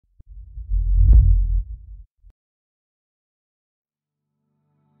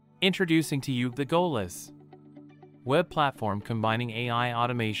Introducing to you the GoLess web platform combining AI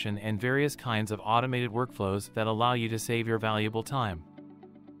automation and various kinds of automated workflows that allow you to save your valuable time.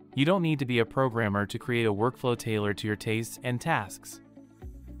 You don't need to be a programmer to create a workflow tailored to your tastes and tasks.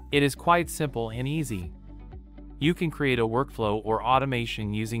 It is quite simple and easy. You can create a workflow or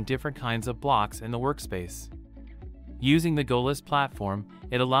automation using different kinds of blocks in the workspace. Using the GoLess platform,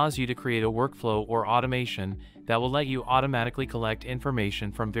 it allows you to create a workflow or automation that will let you automatically collect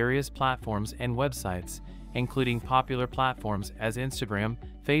information from various platforms and websites, including popular platforms as Instagram,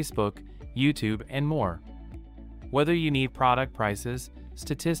 Facebook, YouTube, and more. Whether you need product prices,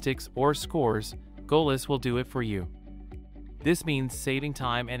 statistics, or scores, GoLess will do it for you. This means saving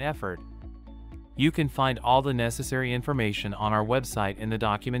time and effort. You can find all the necessary information on our website in the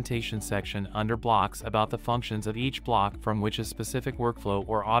documentation section under blocks about the functions of each block from which a specific workflow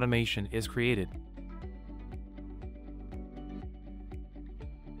or automation is created.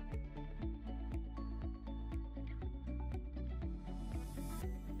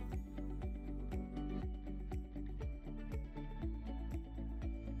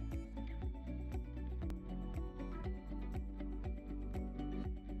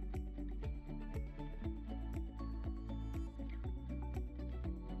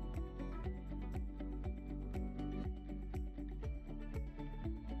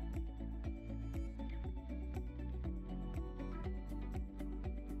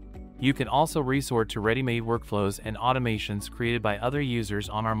 You can also resort to ready-made workflows and automations created by other users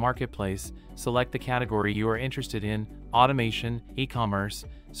on our marketplace. Select the category you are interested in: automation, e-commerce,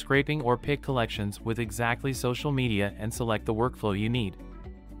 scraping, or pick collections with exactly social media, and select the workflow you need.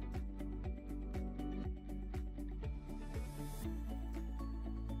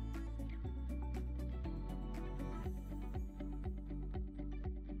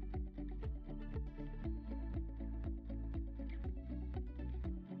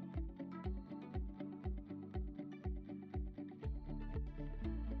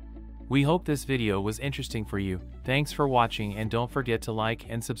 We hope this video was interesting for you. Thanks for watching, and don't forget to like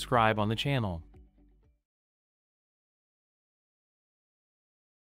and subscribe on the channel.